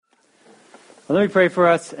Well, let me pray for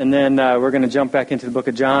us, and then we're going to jump back into the book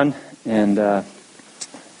of John and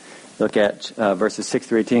look at verses 6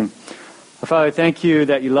 through 18. Father, thank you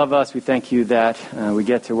that you love us. We thank you that we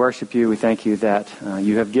get to worship you. We thank you that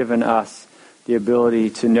you have given us the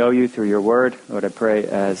ability to know you through your word. Lord, I pray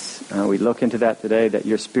as we look into that today that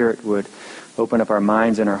your Spirit would open up our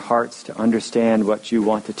minds and our hearts to understand what you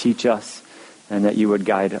want to teach us, and that you would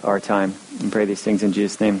guide our time. And pray these things in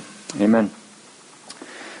Jesus' name. Amen.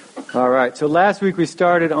 All right, so last week we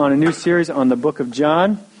started on a new series on the book of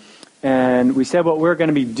John, and we said what we're going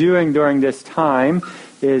to be doing during this time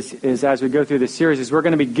is as we go through this series, is we're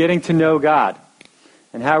going to be getting to know God.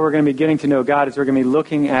 And how we're going to be getting to know God is we're going to be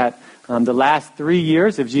looking at the last 3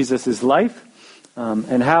 years of Jesus' life,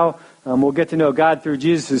 and how we'll get to know God through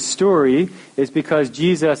Jesus' story is because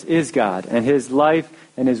Jesus is God, and his life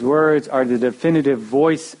and his words are the definitive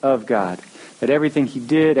voice of God. That everything he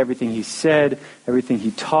did, everything he said, everything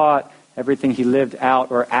he taught, everything he lived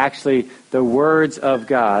out are actually the words of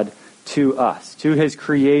God to us, to his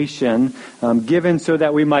creation, given so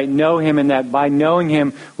that we might know him, and that by knowing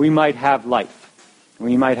him we might have life.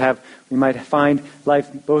 We might find life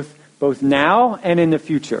both now and in the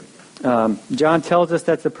future. John tells us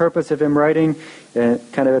that's the purpose of him writing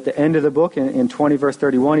kind of at the end of the book in 20 verse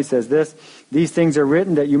 31. He says this: "These things are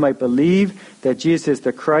written that you might believe that Jesus is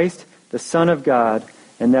the Christ, the Son of God,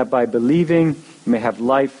 and that by believing you may have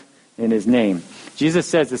life in his name." Jesus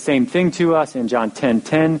says the same thing to us in John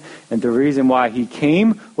 10:10, and the reason why he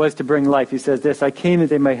came was to bring life. He says this: "I came that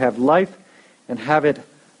they may have life and have it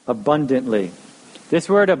abundantly." This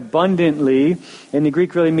word abundantly in the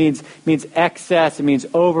Greek really means excess, it means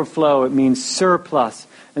overflow, it means surplus.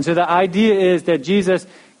 And so the idea is that Jesus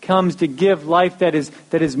comes to give life that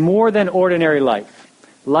is more than ordinary life.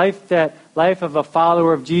 Life of a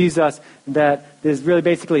follower of Jesus that is really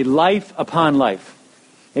basically life upon life.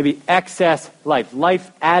 Maybe excess life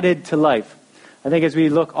added to life. I think as we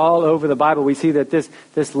look all over the Bible, we see that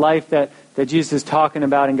this life that Jesus is talking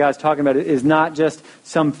about and God's talking about is not just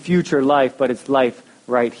some future life, but it's life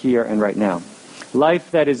right here and right now.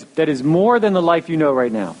 Life that is more than the life you know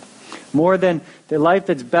right now. More than the life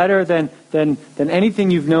that's better than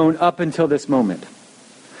anything you've known up until this moment.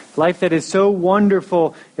 Life that is so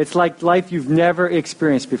wonderful, it's like life you've never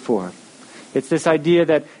experienced before. It's this idea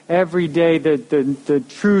that every day the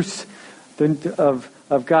truths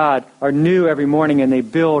of God are new every morning, and they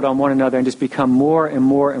build on one another and just become more and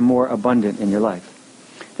more and more abundant in your life.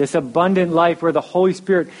 This abundant life where the Holy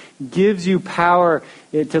Spirit gives you power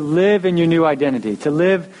to live in your new identity, to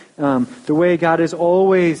live the way God has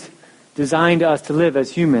always designed us to live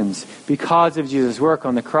as humans because of Jesus' work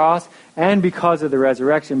on the cross and because of the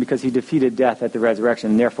resurrection, because he defeated death at the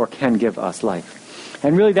resurrection and therefore can give us life.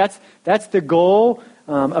 And really that's the goal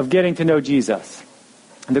of getting to know Jesus.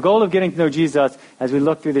 And the goal of getting to know Jesus as we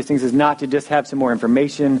look through these things is not to just have some more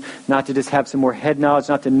information, not to just have some more head knowledge,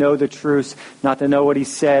 not to know the truths, not to know what he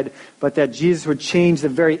said, but that Jesus would change the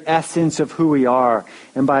very essence of who we are.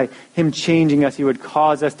 And by him changing us, he would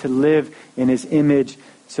cause us to live in his image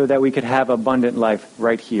so that we could have abundant life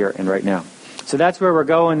right here and right now. So that's where we're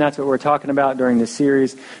going. That's what we're talking about during this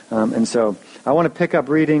series. And so I want to pick up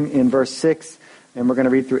reading in verse 6. And we're going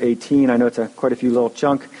to read through 18. I know it's quite a few little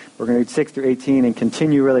chunk. We're going to read 6 through 18 and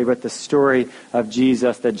continue really with the story of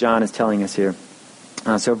Jesus that John is telling us here.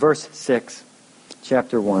 So verse 6,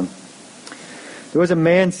 chapter 1. There was a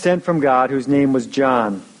man sent from God whose name was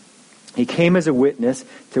John. He came as a witness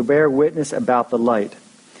to bear witness about the light,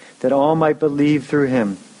 that all might believe through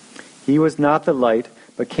him. He was not the light,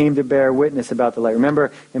 but came to bear witness about the light.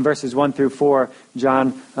 Remember, in verses 1 through 4,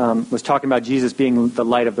 John was talking about Jesus being the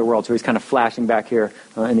light of the world. So he's kind of flashing back here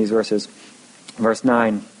in these verses. Verse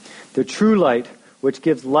 9, the true light, which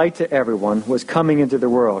gives light to everyone, was coming into the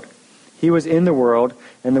world. He was in the world,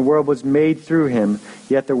 and the world was made through him,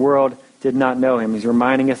 yet the world did not know him. He's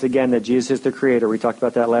reminding us again that Jesus is the creator. We talked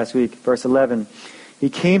about that last week. Verse 11, he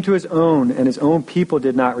came to his own, and his own people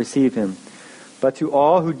did not receive him. But to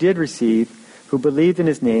all who did receive, who believed in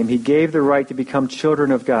his name, he gave the right to become children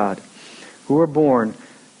of God, who were born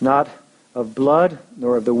not of blood,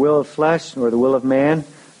 nor of the will of flesh, nor the will of man,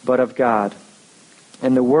 but of God.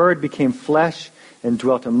 And the Word became flesh and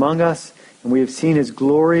dwelt among us, and we have seen his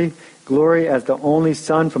glory as the only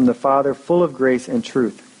Son from the Father, full of grace and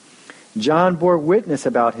truth. John bore witness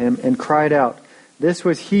about him and cried out, "This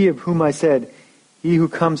was he of whom I said, he who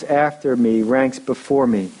comes after me ranks before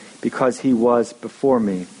me, because he was before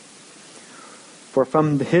me." For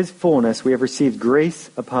from his fullness we have received grace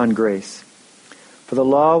upon grace. For the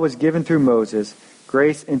law was given through Moses,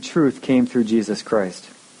 grace and truth came through Jesus Christ.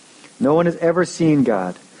 No one has ever seen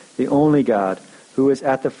God, the only God, who is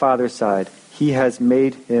at the Father's side. he has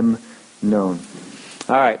made him known.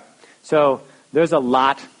 All right, so there's a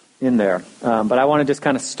lot in there, but I want to just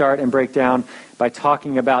kind of start and break down by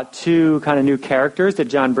talking about two kind of new characters that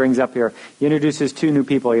John brings up here. He introduces two new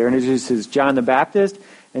people. He introduces John the Baptist,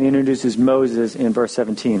 and he introduces Moses in verse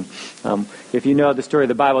 17. If you know the story of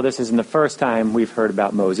the Bible, this isn't the first time we've heard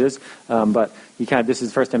about Moses, but this is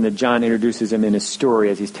the first time that John introduces him in his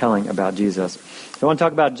story as he's telling about Jesus. I want to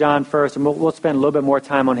talk about John first, and we'll spend a little bit more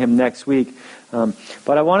time on him next week.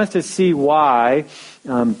 But I want us to see why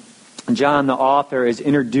John, the author, is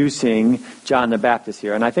introducing John the Baptist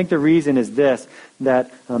here. And I think the reason is this,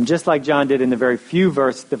 that just like John did in the very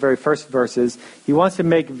first verses, he wants to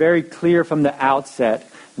make very clear from the outset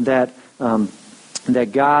that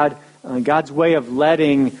God's way of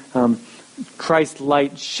letting Christ's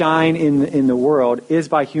light shine in the world is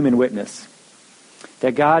by human witness.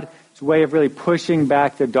 That God's way of really pushing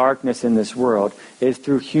back the darkness in this world is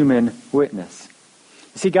through human witness.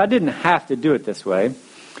 You see, God didn't have to do it this way.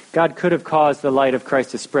 God could have caused the light of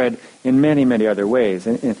Christ to spread in many, many other ways.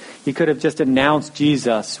 And he could have just announced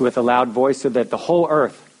Jesus with a loud voice so that the whole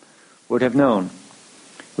earth would have known.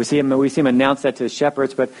 We see him announce that to the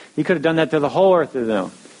shepherds, but he could have done that to the whole earth to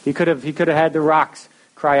know. He could have had the rocks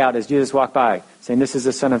cry out as Jesus walked by, saying, "This is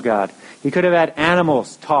the Son of God." He could have had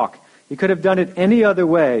animals talk. He could have done it any other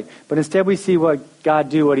way, but instead we see God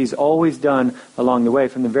do what he's always done along the way.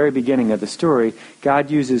 From the very beginning of the story,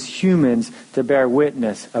 God uses humans to bear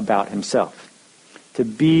witness about himself, to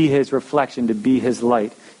be his reflection, to be his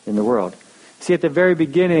light in the world. See, at the very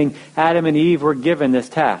beginning, Adam and Eve were given this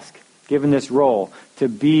task, given this role, to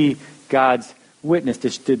be God's witness,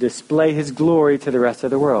 to display his glory to the rest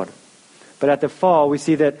of the world. But at the fall, we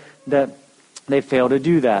see that they fail to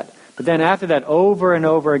do that. But then after that, over and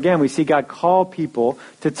over again, we see God call people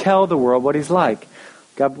to tell the world what he's like.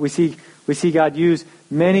 We see God use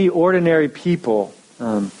many ordinary people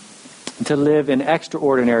to live in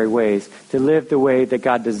extraordinary ways, to live the way that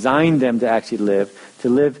God designed them to actually live, to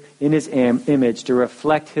live in his image, to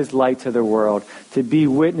reflect his light to the world, to be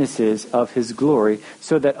witnesses of his glory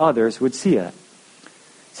so that others would see it.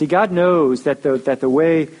 See, God knows that the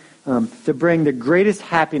way to bring the greatest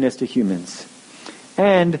happiness to humans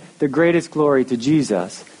and the greatest glory to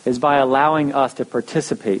Jesus is by allowing us to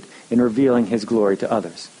participate in revealing his glory to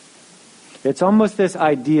others. It's almost this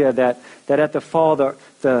idea that at the fall,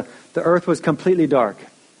 the earth was completely dark.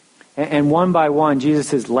 And one by one,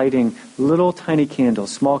 Jesus is lighting little tiny candles,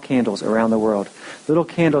 small candles around the world. Little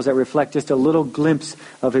candles that reflect just a little glimpse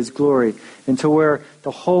of his glory into where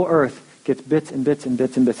the whole earth gets bits and bits and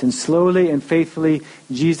bits and bits. And slowly and faithfully,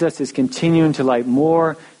 Jesus is continuing to light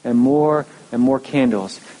more and more and more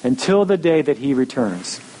candles until the day that he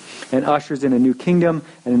returns and ushers in a new kingdom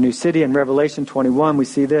and a new city. In Revelation 21, we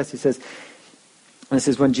see this. He says, this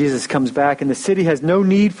is when Jesus comes back, and the city has no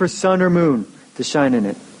need for sun or moon to shine in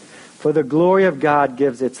it, for the glory of God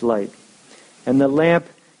gives its light. And the lamp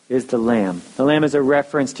is the Lamb. The Lamb is a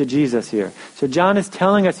reference to Jesus here. So John is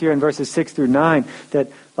telling us here in verses 6 through 9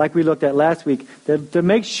 that, like we looked at last week, that to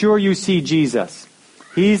make sure you see Jesus,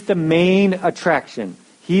 he's the main attraction.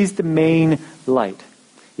 He's the main light.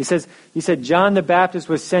 He said John the Baptist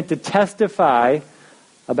was sent to testify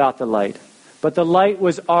about the light, but the light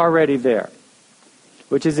was already there,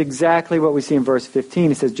 which is exactly what we see in verse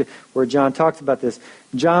 15. He says, where John talks about this,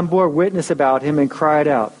 John bore witness about him and cried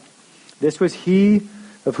out, "This was he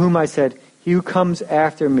of whom I said, he who comes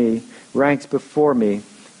after me ranks before me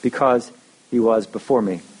because he was before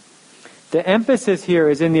me." The emphasis here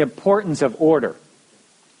is in the importance of order,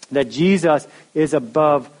 that Jesus is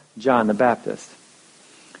above John the Baptist.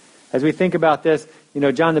 As we think about this,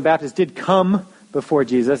 John the Baptist did come before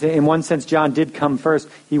Jesus. In one sense, John did come first.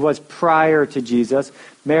 He was prior to Jesus.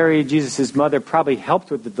 Mary, Jesus' mother, probably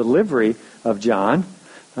helped with the delivery of John.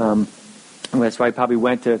 That's why he probably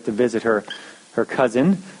went to visit her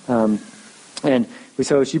cousin.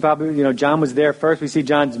 So she probably, John was there first. We see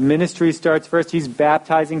John's ministry starts first. He's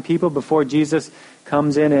baptizing people before Jesus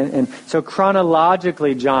comes in. And so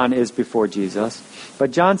chronologically, John is before Jesus.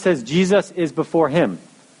 But John says Jesus is before him.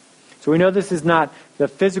 So we know this is not the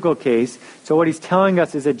physical case. So what he's telling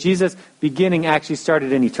us is that Jesus' beginning actually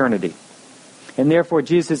started in eternity. And therefore,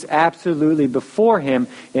 Jesus is absolutely before him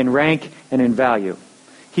in rank and in value.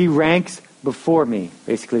 He ranks before me,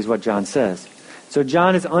 basically is what John says. So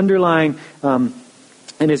John is underlying, in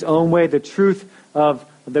his own way, the truth of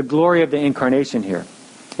the glory of the incarnation here.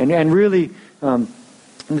 And really,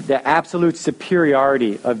 the absolute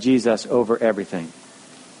superiority of Jesus over everything.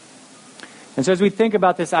 And so as we think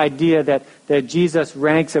about this idea that Jesus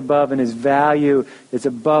ranks above and his value is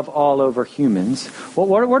above all over humans,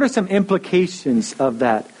 what are some implications of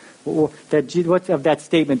that What's of that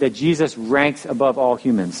statement that Jesus ranks above all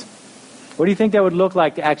humans? What do you think that would look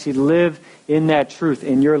like to actually live in that truth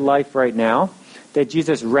in your life right now, that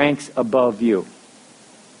Jesus ranks above you?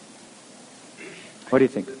 What do you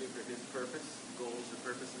think? Living for His purpose, goals and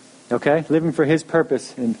purposes. Okay, living for His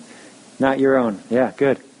purpose and not your own. Yeah,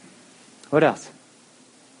 good. What else?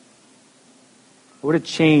 What would it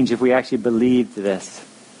change if we actually believed this?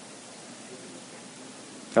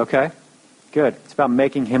 Okay, good. It's about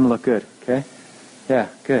making Him look good. Okay, yeah,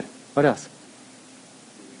 good. What else?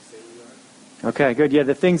 Okay, good. Yeah,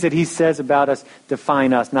 the things that He says about us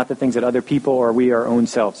define us, not the things that other people or we our own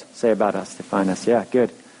selves say about us define us. Yeah,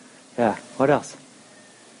 good. Yeah, what else?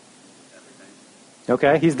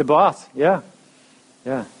 Okay, He's the boss. Yeah,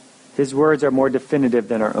 yeah. His words are more definitive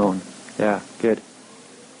than our own. Yeah, good.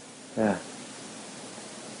 Yeah.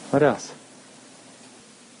 What else?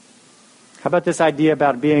 How about this idea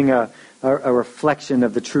about being a reflection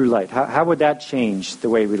of the true light? How would that change the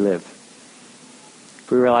way we live?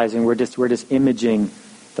 If we're realizing we're just imaging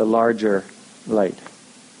the larger light.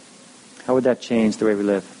 How would that change the way we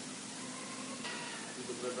live? We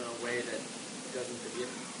would live in a way that doesn't forget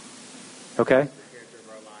Okay. the character of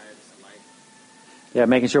our lives and life. Yeah,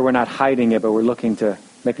 making sure we're not hiding it, but we're making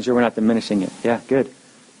sure we're not diminishing it. Yeah, good.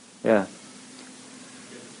 Yeah.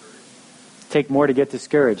 Take more to get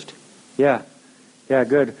discouraged. Yeah. Yeah,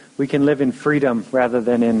 good. We can live in freedom rather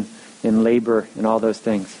than in labor and all those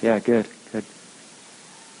things. Yeah, good. Good.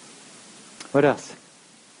 What else?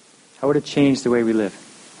 How would it change the way we live?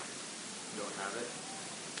 Don't have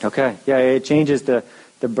it. Okay. Yeah, it changes the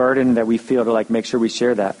burden that we feel to make sure we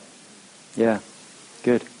share that. Yeah.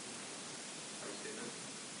 Good.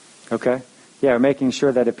 Okay. Yeah, we're making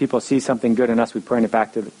sure that if people see something good in us, we point it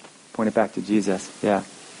back to Jesus. Yeah.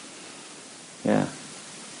 Yeah.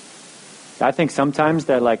 I think sometimes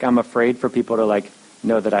that I'm afraid for people to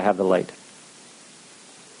know that I have the light.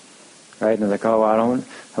 Right? And they're like, oh,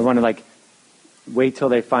 I want to wait till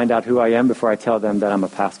they find out who I am before I tell them that I'm a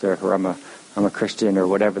pastor or I'm a Christian or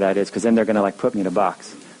whatever that is, because then they're going to put me in a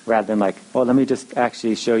box rather than let me just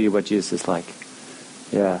actually show you what Jesus is like.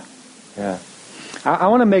 Yeah. Yeah. I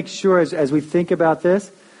want to make sure as we think about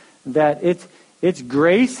this that it's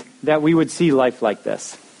grace that we would see life like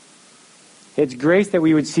this. It's grace that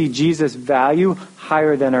we would see Jesus' value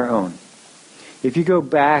higher than our own. If you go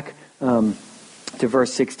back to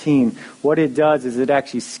verse 16, what it does is it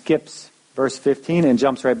actually skips verse 15 and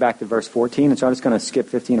jumps right back to verse 14. And so I'm just going to skip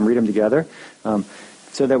 15 and read them together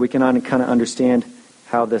so that we can kind of understand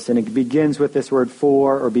how this. And it begins with this word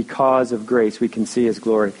for or because of grace. We can see His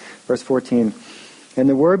glory. Verse 14, and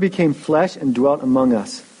the Word became flesh and dwelt among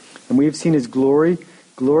us. And we have seen His glory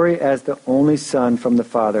as the only Son from the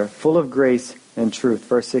Father, full of grace and truth.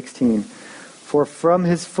 Verse 16, for from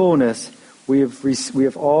His fullness we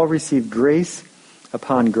have all received grace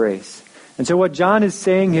upon grace. And so what John is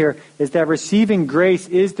saying here is that receiving grace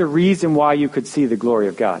is the reason why you could see the glory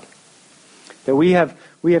of God. That we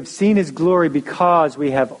have seen His glory because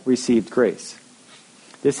we have received grace.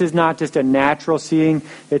 This is not just a natural seeing.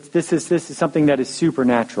 This is something that is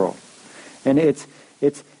supernatural. And it's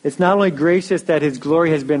not only gracious that His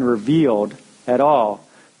glory has been revealed at all,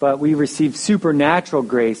 but we receive supernatural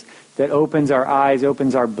grace that opens our eyes,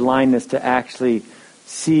 opens our blindness to actually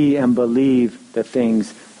see and believe the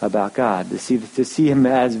things about God, to see Him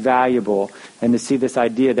as valuable, and to see this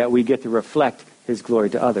idea that we get to reflect His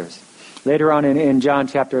glory to others. Later on in John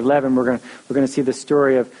chapter 11, we're going to see the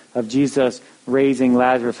story of Jesus raising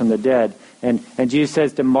Lazarus from the dead. And Jesus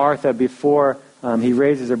says to Martha before He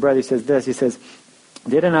raises her brother, He says this, He says,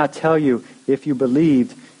 did I not tell you, if you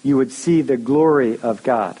believed, you would see the glory of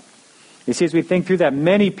God? You see, as we think through that,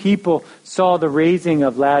 many people saw the raising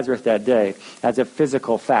of Lazarus that day as a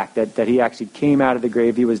physical fact, that he actually came out of the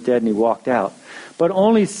grave, he was dead, and he walked out. But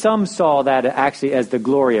only some saw that actually as the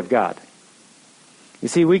glory of God. You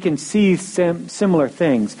see, we can see similar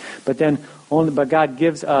things, but God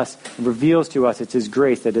gives us, reveals to us, it's His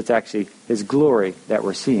grace, that it's actually His glory that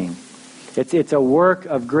we're seeing. It's a work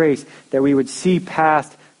of grace that we would see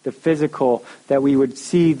past the physical, that we would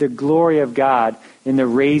see the glory of God in the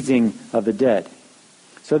raising of the dead.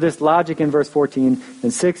 So this logic in verse 14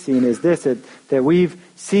 and 16 is this, that we've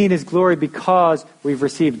seen His glory because we've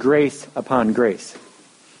received grace upon grace.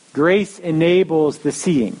 Grace enables the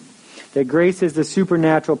seeing. That grace is the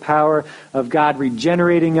supernatural power of God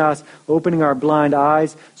regenerating us, opening our blind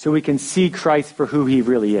eyes so we can see Christ for who He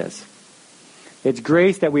really is. It's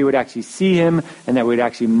grace that we would actually see Him and that we'd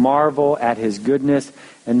actually marvel at His goodness,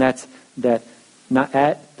 and that's not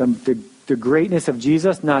at the greatness of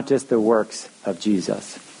Jesus, not just the works of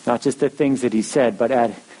Jesus, not just the things that He said, but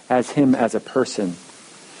as Him as a person.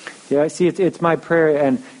 Yeah, see, it's my prayer,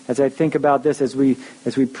 and as I think about this, as we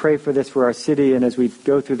pray for this for our city, and as we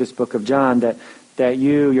go through this book of John, that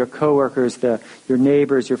you, your coworkers, your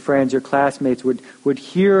neighbors, your friends, your classmates would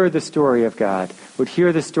hear the story of God, would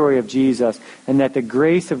hear the story of Jesus, and that the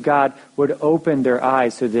grace of God would open their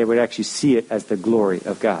eyes so they would actually see it as the glory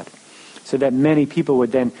of God. So that many people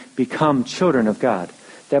would then become children of God.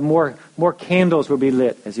 That more candles would be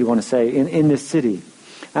lit, as you want to say, in this city.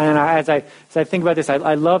 And as I think about this,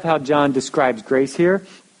 I love how John describes grace here.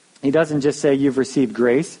 He doesn't just say you've received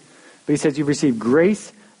grace, but he says you've received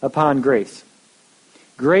grace upon grace.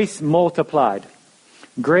 Grace multiplied.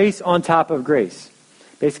 Grace on top of grace.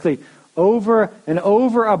 Basically, over an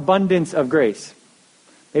overabundance of grace.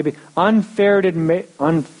 Maybe unmerited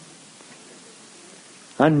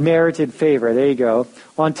favor. There you go.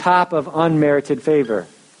 On top of unmerited favor.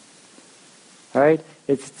 All right?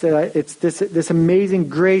 It's this amazing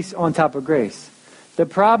grace on top of grace. The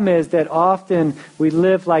problem is that often we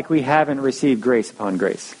live like we haven't received grace upon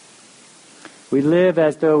grace. We live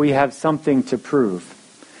as though we have something to prove.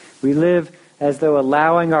 We live as though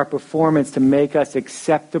allowing our performance to make us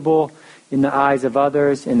acceptable in the eyes of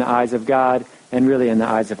others, in the eyes of God, and really in the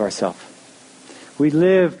eyes of ourselves. We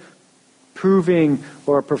live proving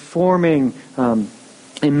or performing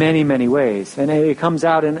in many, many ways. And it comes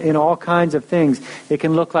out in all kinds of things. It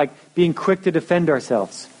can look like being quick to defend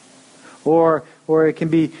ourselves. Or it can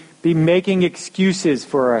be making excuses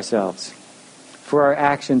for ourselves, for our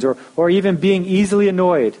actions, or even being easily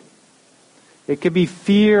annoyed. It could be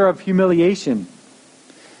fear of humiliation.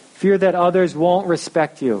 Fear that others won't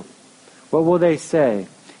respect you. What will they say?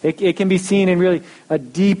 It can be seen in really a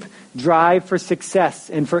deep drive for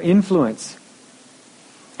success and for influence.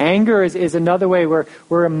 Anger is another way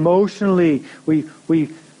where emotionally,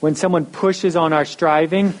 when someone pushes on our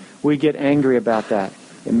striving, we get angry about that.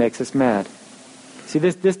 It makes us mad. See,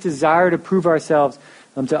 this desire to prove ourselves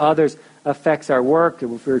to others affects our work,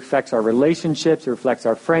 it affects our relationships, it reflects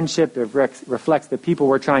our friendship, it reflects the people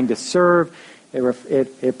we're trying to serve,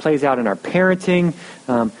 it plays out in our parenting,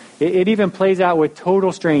 it even plays out with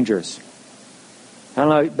total strangers. I don't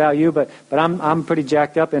know about you, but I'm pretty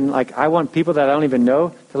jacked up, and I want people that I don't even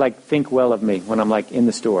know to think well of me when I'm in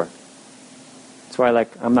the store. That's why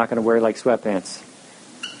I'm not going to wear sweatpants.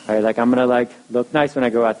 Right? I'm going to look nice when I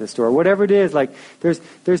go out to the store. Whatever it is,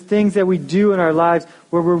 there's things that we do in our lives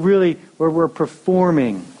where we're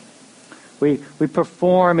performing. We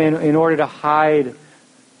perform in order to hide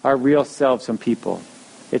our real selves from people.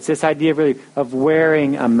 It's this idea really of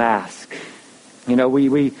wearing a mask.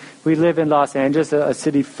 We live in Los Angeles, a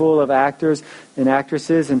city full of actors and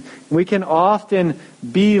actresses, and we can often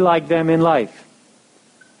be like them in life,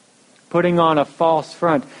 putting on a false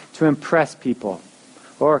front to impress people,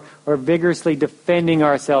 or vigorously defending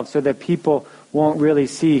ourselves so that people won't really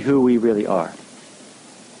see who we really are.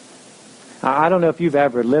 I don't know if you've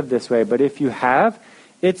ever lived this way, but if you have,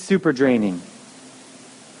 it's super draining.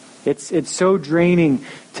 It's so draining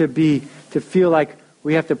to feel like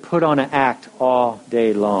we have to put on an act all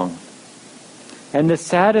day long. And the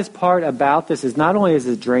saddest part about this is not only is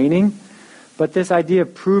it draining, but this idea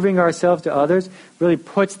of proving ourselves to others really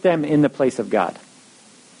puts them in the place of God.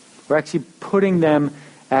 We're actually putting them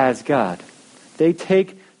as God. They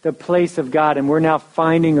take the place of God, and we're now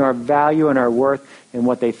finding our value and our worth in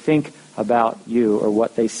what they think about you or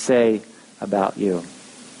what they say about you.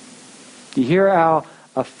 Do you hear how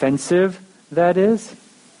offensive that is?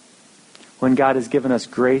 When God has given us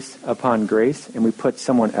grace upon grace and we put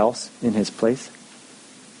someone else in his place.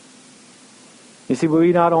 You see,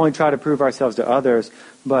 we not only try to prove ourselves to others,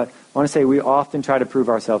 but I want to say we often try to prove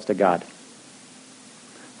ourselves to God.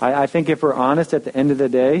 I think if we're honest at the end of the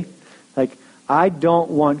day, I don't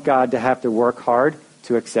want God to have to work hard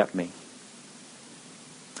to accept me.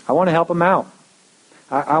 I want to help him out.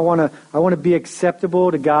 I want to be acceptable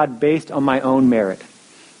to God based on my own merit.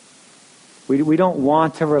 We don't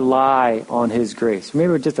want to rely on his grace.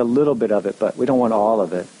 Maybe just a little bit of it, but we don't want all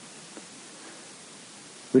of it.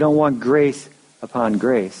 We don't want grace upon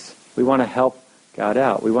grace. We want to help God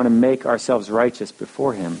out. We want to make ourselves righteous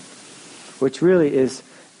before him, which really is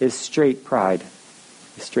straight pride.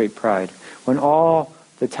 Straight pride. When all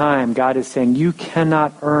the time God is saying, you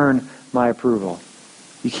cannot earn my approval.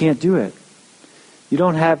 You can't do it. You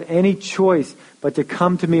don't have any choice but to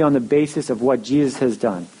come to me on the basis of what Jesus has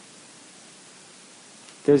done.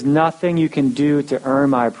 There's nothing you can do to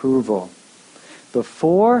earn my approval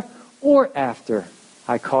before or after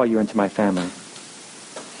I call you into my family.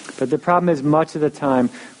 But the problem is much of the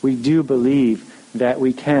time we do believe that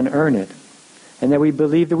we can earn it. And that we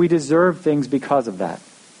believe that we deserve things because of that.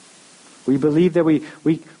 We believe that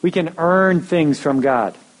we can earn things from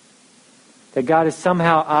God. that God is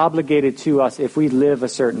somehow obligated to us if we live a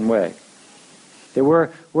certain way. That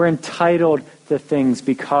we're entitled to things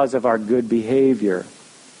because of our good behavior.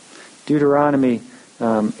 Deuteronomy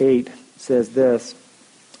 8 says this,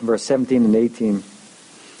 verse 17 and 18. It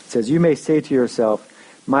says, "You may say to yourself,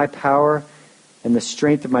 my power and the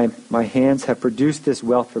strength of my hands have produced this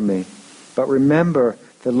wealth for me. But remember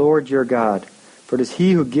the Lord your God, for it is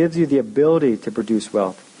He who gives you the ability to produce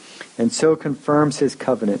wealth, and so confirms His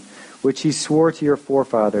covenant, which He swore to your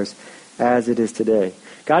forefathers as it is today."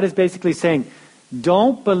 God is basically saying,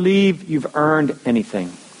 don't believe you've earned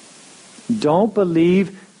anything. Don't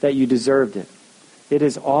believe that you deserved it. It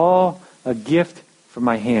is all a gift from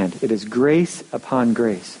my hand. It is grace upon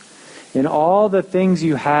grace. In all the things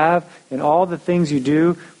you have, in all the things you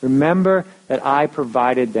do, remember that I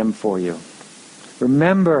provided them for you.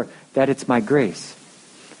 Remember that it's my grace.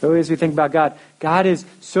 Always we think about God, God is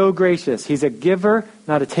so gracious. He's a giver,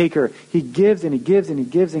 not a taker. He gives and He gives and He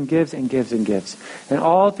gives and gives and gives and gives. And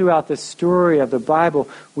all throughout the story of the Bible,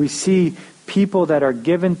 we see people that are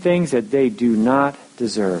given things that they do not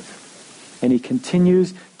deserve. And He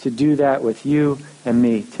continues to do that with you and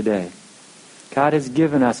me today. God has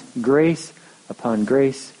given us grace upon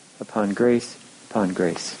grace upon grace upon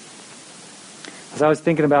grace. As I was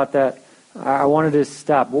thinking about that, I wanted to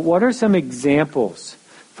stop. What are some examples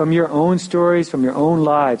from your own stories, from your own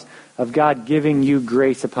lives, of God giving you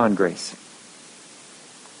grace upon grace?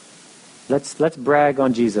 Let's brag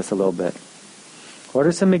on Jesus a little bit. What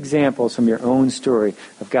are some examples from your own story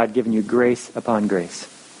of God giving you grace upon grace?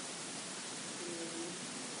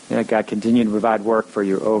 Yeah, God continued to provide work for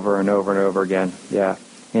you over and over and over again. Yeah,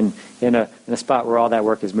 in a spot where all that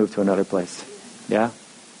work is moved to another place. Yeah,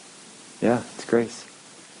 it's grace.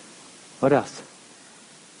 What else?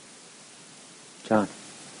 John.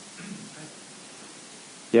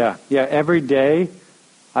 Yeah. Every day,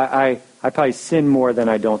 I probably sin more than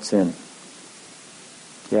I don't sin.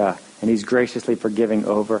 Yeah, and He's graciously forgiving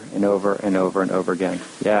over and over and over and over again.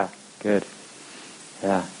 Yeah, good.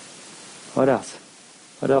 Yeah. What else?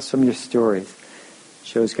 What else from your stories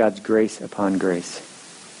shows God's grace upon grace?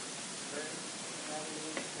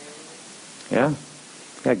 Yeah,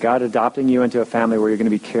 God adopting you into a family where you're going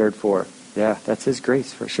to be cared for. Yeah, that's His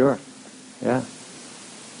grace for sure. Yeah. I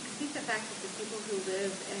think the fact that the people who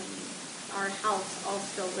live in our house all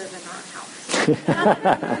still live in our house.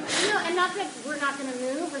 And not that we're not going to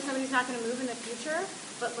move or somebody's not going to move in the future,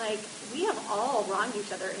 but we have all wronged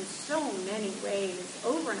each other in so many ways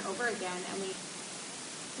over and over again, and we've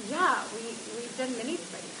done many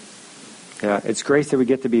things. Yeah, it's grace that we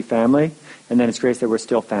get to be family, and then it's grace that we're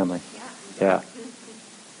still family. Yeah.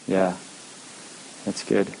 That's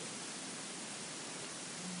good.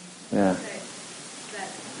 Yeah,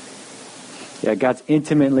 God's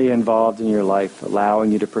intimately involved in your life,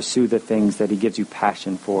 allowing you to pursue the things that He gives you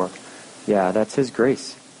passion for. Yeah, that's His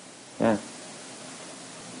grace. Yeah,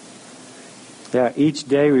 each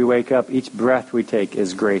day we wake up, each breath we take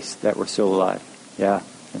is grace that we're still alive. Yeah,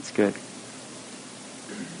 that's good.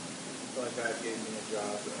 Well, God gave me a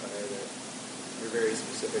job that you're very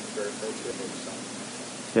specific for something.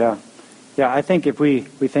 Yeah. I think if we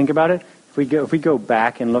think about it, if we go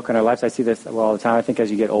back and look in our lives, I see this all the time. I think as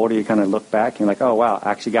you get older, you kind of look back and you're like, oh wow,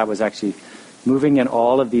 actually God was actually moving in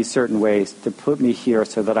all of these certain ways to put me here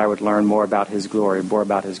so that I would learn more about His glory, more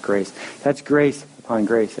about His grace. That's grace upon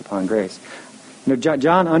grace upon grace.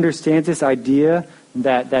 John understands this idea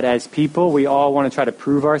that as people, we all want to try to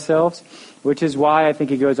prove ourselves, which is why I think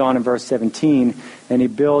he goes on in verse 17, and he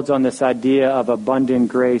builds on this idea of abundant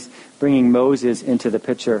grace, bringing Moses into the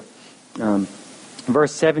picture.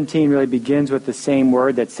 Verse 17 really begins with the same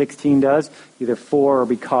word that 16 does, either for or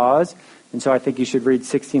because. And so I think you should read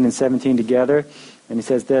 16 and 17 together. And he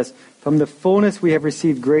says this, "From the fullness we have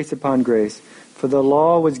received grace upon grace, for the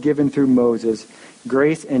law was given through Moses,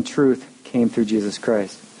 grace and truth came through Jesus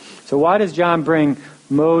Christ." So why does John bring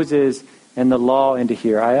Moses and the law into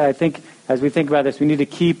here? I think as we think about this, we need to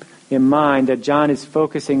keep in mind that John is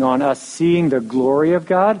focusing on us seeing the glory of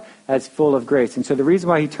God as full of grace. And so the reason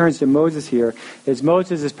why he turns to Moses here is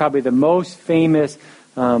Moses is probably the most famous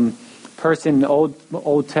person,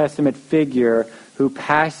 Old Testament figure, who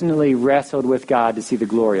passionately wrestled with God to see the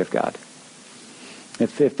glory of God.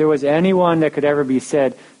 If there was anyone that could ever be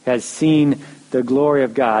said has seen the glory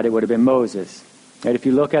of God, it would have been Moses. And if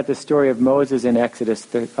you look at the story of Moses in Exodus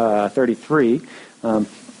 33,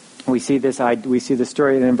 we see the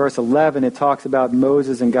story, and in verse 11 it talks about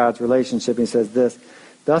Moses and God's relationship. And he says this,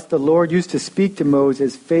 "Thus the Lord used to speak to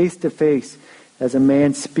Moses face to face as a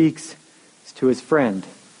man speaks to his friend."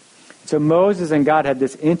 So Moses and God had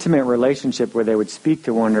this intimate relationship where they would speak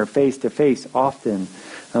to one another face to face often.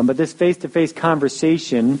 But this face-to-face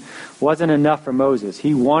conversation wasn't enough for Moses.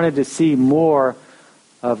 He wanted to see more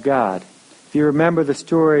of God. If you remember the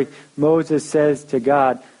story, Moses says to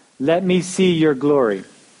God, "Let me see your glory."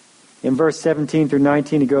 In verse 17 through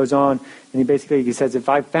 19, he goes on, and he says, "If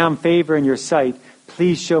I found favor in your sight,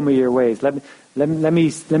 please show me your ways. Let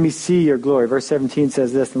me see your glory." Verse 17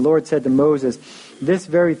 says this, "The Lord said to Moses, 'This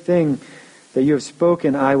very thing that you have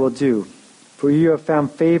spoken I will do, for you have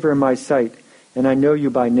found favor in my sight, and I know you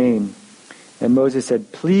by name.' And Moses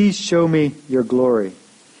said, 'Please show me your glory.'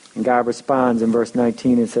 And God responds in verse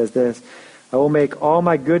 19 and says this, 'I will make all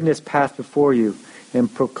my goodness pass before you,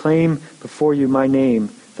 and proclaim before you my name,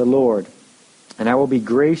 the Lord. And I will be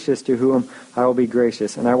gracious to whom I will be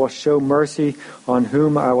gracious, and I will show mercy on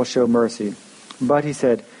whom I will show mercy.' But he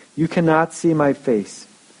said, 'You cannot see my face,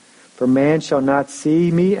 for man shall not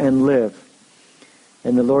see me and live.'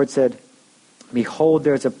 And the Lord said, 'Behold,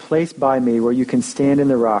 there is a place by me where you can stand in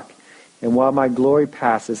the rock, and while my glory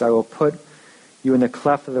passes, I will put you in the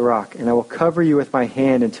cleft of the rock, and I will cover you with my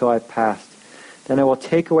hand until I have passed. Then I will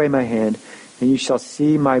take away my hand, and you shall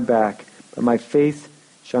see my back, but my face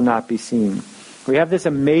shall not be seen.'" We have this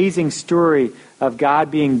amazing story of God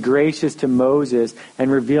being gracious to Moses and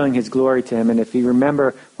revealing his glory to him. And if you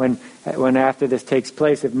remember when after this takes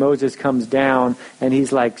place, if Moses comes down and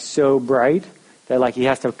he's like so bright that like he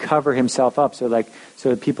has to cover himself up so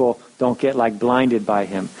that people don't get like blinded by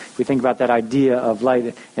him. If we think about that idea of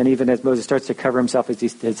light, and even as Moses starts to cover himself,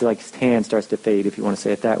 his hand starts to fade, if you want to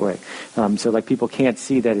say it that way. So like people can't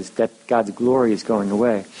see that God's glory is going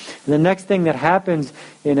away. And the next thing that happens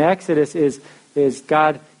in Exodus is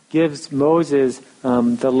God gives Moses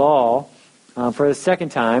the law for the second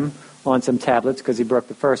time on some tablets because he broke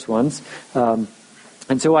the first ones.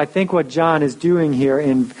 And so I think what John is doing here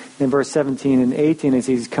in verse 17 and 18 is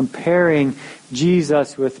he's comparing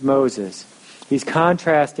Jesus with Moses. He's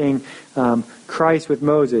contrasting Christ with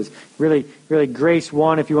Moses. Really, grace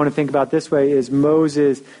 1, if you want to think about it this way, is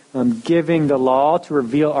Moses giving the law to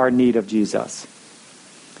reveal our need of Jesus.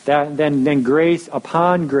 Then grace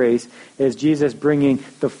upon grace is Jesus bringing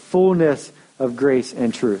the fullness of grace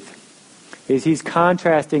and truth. He's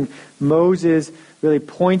contrasting Moses really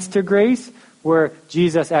points to grace, where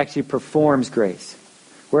Jesus actually performs grace.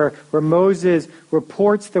 Where Moses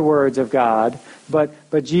reports the words of God, but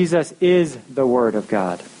Jesus is the Word of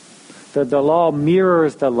God. The law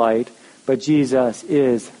mirrors the light, but Jesus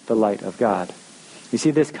is the light of God. You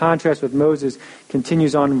see, this contrast with Moses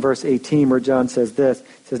continues on in verse 18, where John says this.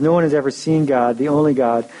 He says, "No one has ever seen God, the only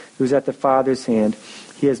God, who's at the Father's hand.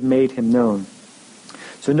 He has made him known."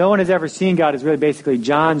 So no one has ever seen God is really basically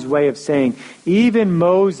John's way of saying, even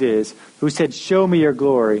Moses, who said, "Show me your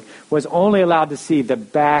glory," was only allowed to see the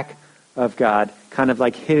back of God, kind of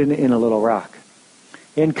like hidden in a little rock.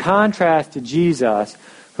 In contrast to Jesus,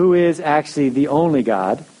 who is actually the only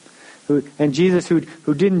God, and Jesus who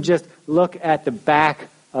didn't just look at the back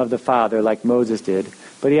of the Father like Moses did,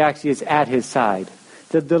 but he actually is at his side.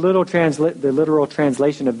 The literal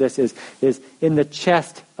translation of this is in the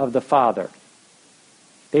chest of the Father.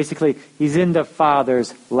 Basically, he's in the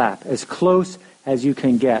Father's lap, as close as you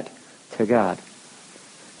can get to God.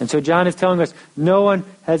 And so John is telling us, no one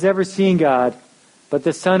has ever seen God, but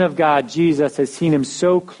the Son of God, Jesus, has seen him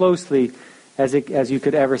so closely as you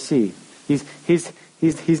could ever see.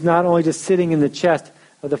 He's not only just sitting in the chest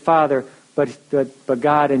of the Father, but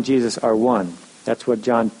God and Jesus are one. That's what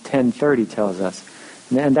John 10:30 tells us.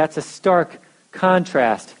 And that's a stark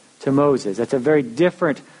contrast to Moses. That's a very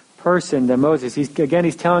different person than Moses. He's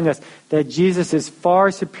telling us that Jesus is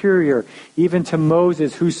far superior even to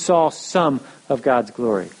Moses, who saw some of God's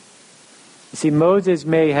glory. You see, Moses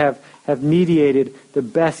may have mediated the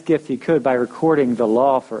best gift he could by recording the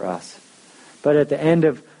law for us. But at the end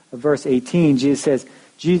of verse 18, Jesus says,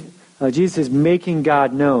 Jesus is making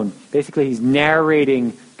God known. Basically, he's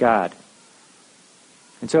narrating God.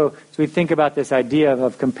 And so we think about this idea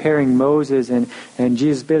of comparing Moses and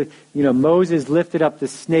Jesus. Moses lifted up the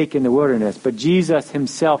snake in the wilderness, but Jesus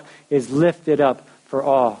himself is lifted up for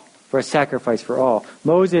all, for a sacrifice for all.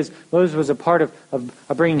 Moses was a part of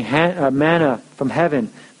bringing manna from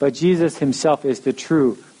heaven, but Jesus himself is the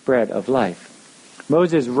true bread of life.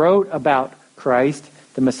 Moses wrote about Christ,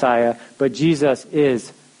 the Messiah, but Jesus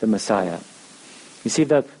is the Messiah. You see,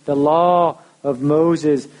 the law of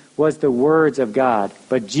Moses was the words of God,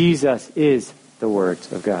 but Jesus is the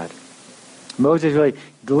words of God. Moses really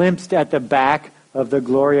glimpsed at the back of the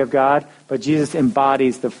glory of God, but Jesus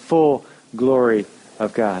embodies the full glory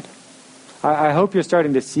of God. I hope you're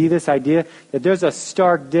starting to see this idea that there's a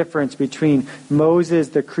stark difference between Moses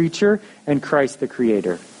the creature and Christ the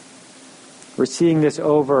creator. We're seeing this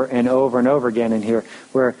over and over and over again in here,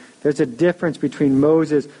 where there's a difference between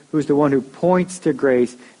Moses, who's the one who points to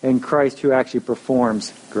grace, and Christ, who actually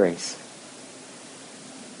performs grace.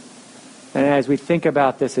 And as we think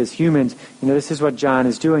about this as humans, this is what John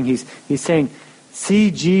is doing. He's saying,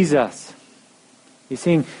 see Jesus. He's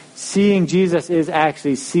saying, seeing Jesus is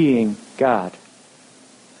actually seeing God.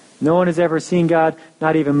 No one has ever seen God,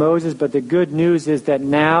 not even Moses, but the good news is that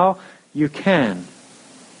now you can.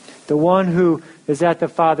 The one who is at the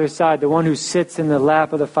Father's side, the one who sits in the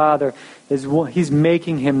lap of the Father, he's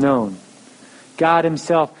making him known. God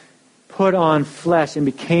himself put on flesh and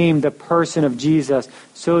became the person of Jesus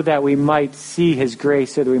so that we might see his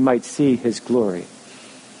grace, so that we might see his glory.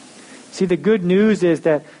 See, the good news is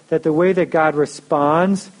that the way that God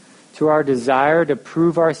responds to our desire to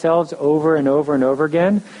prove ourselves over and over and over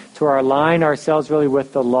again, to align ourselves really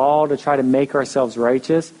with the law to try to make ourselves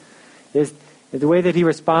righteous, is the way that he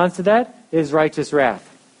responds to that is righteous wrath.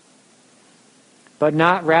 But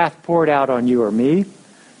not wrath poured out on you or me,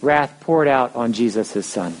 wrath poured out on Jesus, his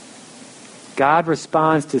Son. God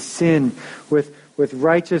responds to sin with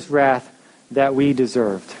righteous wrath that we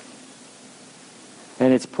deserved.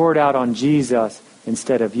 And it's poured out on Jesus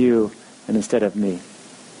instead of you and instead of me.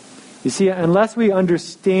 You see, unless we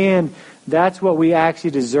understand that's what we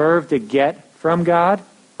actually deserve to get from God,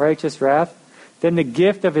 righteous wrath, then the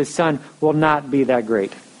gift of his Son will not be that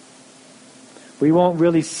great. We won't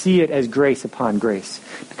really see it as grace upon grace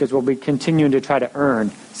because we'll be continuing to try to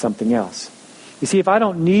earn something else. You see, if I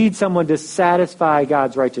don't need someone to satisfy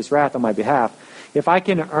God's righteous wrath on my behalf, if I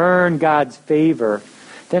can earn God's favor,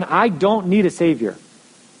 then I don't need a Savior.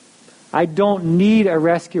 I don't need a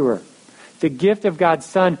rescuer. The gift of God's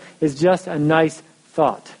Son is just a nice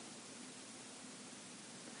thought.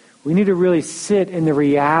 We need to really sit in the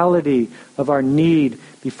reality of our need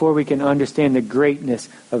before we can understand the greatness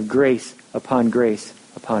of grace upon grace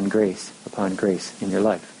upon grace upon grace in your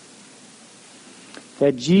life.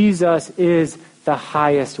 That Jesus is the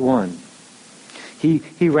highest one.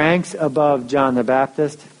 He ranks above John the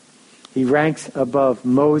Baptist. He ranks above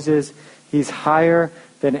Moses. He's higher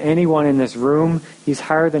than anyone in this room. He's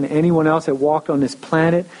higher than anyone else that walked on this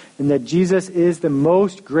planet. And that Jesus is the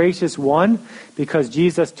most gracious one because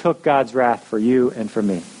Jesus took God's wrath for you and for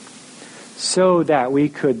me. So that we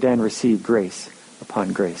could then receive grace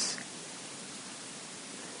upon grace.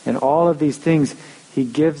 And all of these things he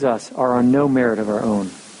gives us are on no merit of our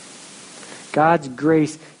own. God's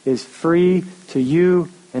grace is free to you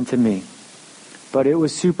and to me. But it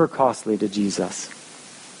was super costly to Jesus.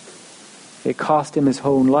 It cost him his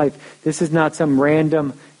own life. This is not some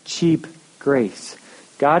random, cheap grace.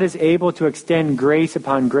 God is able to extend grace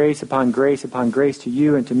upon grace upon grace upon grace to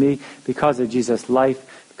you and to me because of Jesus'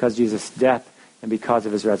 life, because of Jesus' death, and because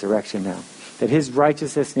of his resurrection now. That his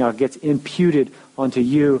righteousness now gets imputed onto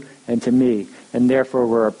you and to me, and therefore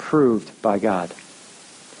we're approved by God.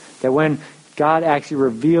 That when God actually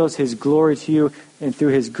reveals his glory to you and through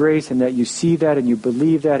his grace, and that you see that and you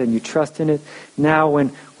believe that and you trust in it, now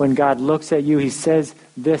when God looks at you, he says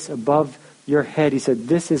this above your head. He said,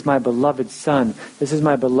 "This is my beloved Son. This is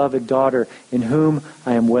my beloved daughter in whom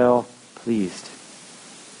I am well pleased."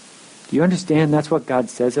 Do you understand that's what God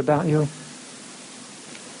says about you?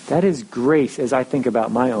 That is grace as I think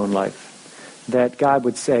about my own life. That God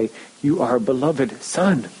would say, "You are a beloved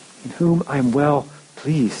Son in whom I am well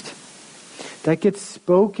pleased." That gets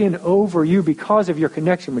spoken over you because of your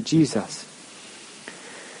connection with Jesus.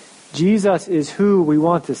 Jesus is who we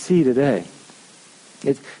want to see today.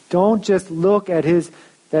 Don't just look at his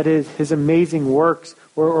amazing works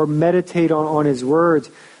or meditate on his words,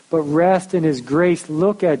 but rest in his grace.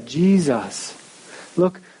 Look at Jesus.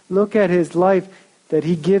 Look at his life, that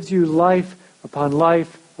he gives you life upon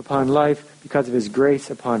life upon life because of his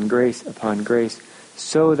grace upon grace upon grace,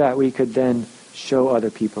 so that we could then show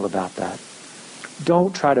other people about that.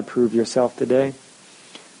 Don't try to prove yourself today.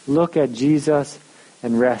 Look at Jesus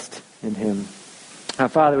and rest in him. Now,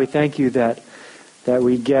 Father, we thank you that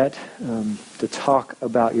we get to talk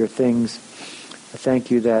about your things. I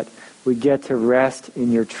thank you that we get to rest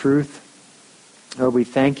in your truth. Lord, we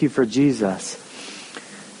thank you for Jesus.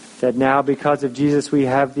 That now, because of Jesus, we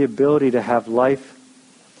have the ability to have life.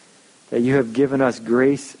 That you have given us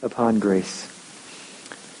grace upon grace.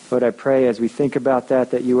 Lord, I pray as we think about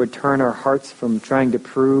that you would turn our hearts from trying to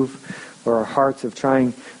prove, or our hearts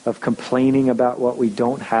of complaining about what we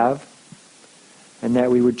don't have, and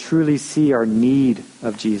that we would truly see our need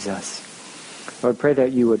of Jesus. Lord, I pray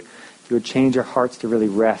that you would change our hearts to really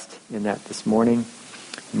rest in that this morning,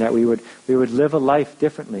 and that we would live a life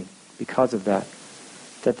differently because of that.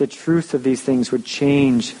 that the truth of these things would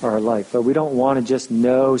change our life. Lord, we don't want to just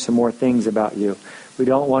know some more things about you. We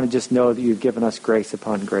don't want to just know that you've given us grace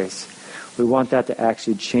upon grace. We want that to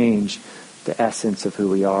actually change the essence of who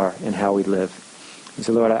we are and how we live. And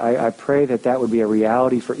so, Lord, I pray that that would be a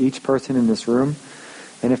reality for each person in this room.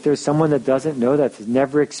 And if there's someone that doesn't know that, has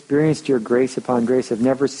never experienced your grace upon grace, have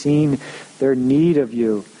never seen their need of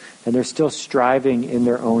you, and they're still striving in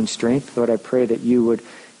their own strength, Lord, I pray that you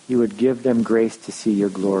would give them grace to see your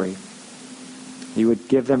glory. You would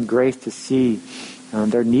give them grace to see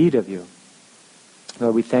their need of you.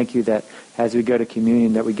 Lord, we thank you that as we go to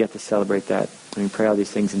communion that we get to celebrate that. And we pray all these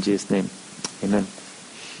things in Jesus' name. Amen.